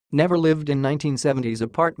Never lived in 1970s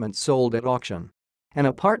apartment sold at auction. An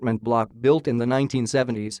apartment block built in the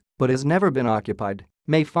 1970s but has never been occupied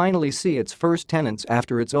may finally see its first tenants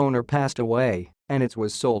after its owner passed away and it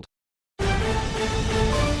was sold.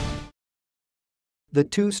 The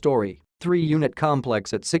two-story, three-unit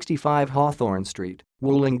complex at 65 Hawthorne Street,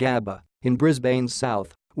 Woolloongabba, in Brisbane's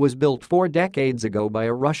south, was built 4 decades ago by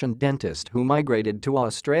a Russian dentist who migrated to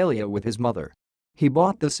Australia with his mother. He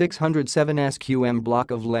bought the 607 SQM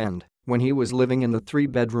block of land when he was living in the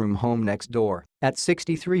 3-bedroom home next door at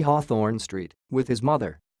 63 Hawthorne Street with his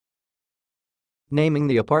mother. Naming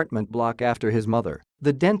the apartment block after his mother,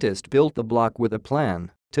 the dentist built the block with a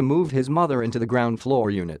plan to move his mother into the ground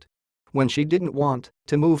floor unit. When she didn't want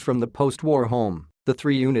to move from the post-war home, the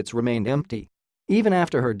 3 units remained empty. Even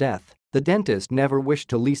after her death, the dentist never wished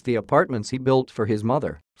to lease the apartments he built for his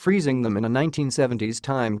mother, freezing them in a 1970s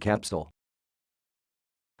time capsule.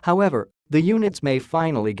 However, the units may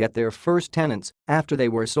finally get their first tenants after they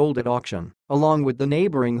were sold at auction, along with the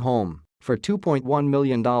neighboring home, for $2.1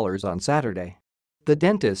 million on Saturday. The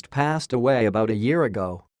dentist passed away about a year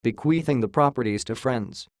ago, bequeathing the properties to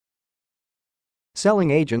friends. Selling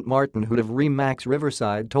agent Martin Hood of Remax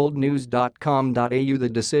Riverside told news.com.au the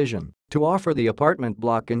decision to offer the apartment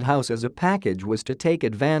block and house as a package was to take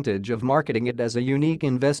advantage of marketing it as a unique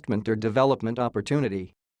investment or development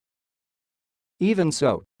opportunity. Even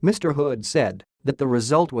so, Mr. Hood said that the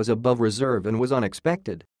result was above reserve and was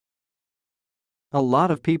unexpected. A lot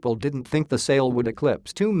of people didn't think the sale would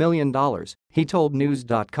eclipse $2 million, he told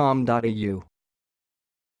news.com.au.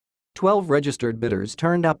 12 registered bidders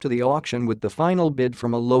turned up to the auction with the final bid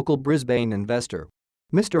from a local Brisbane investor.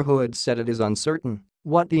 Mr. Hood said it is uncertain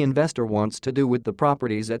what the investor wants to do with the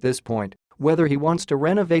properties at this point, whether he wants to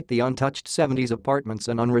renovate the untouched 70s apartments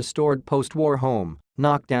and unrestored post-war home,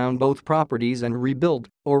 knock down both properties and rebuild,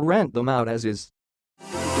 or rent them out as is.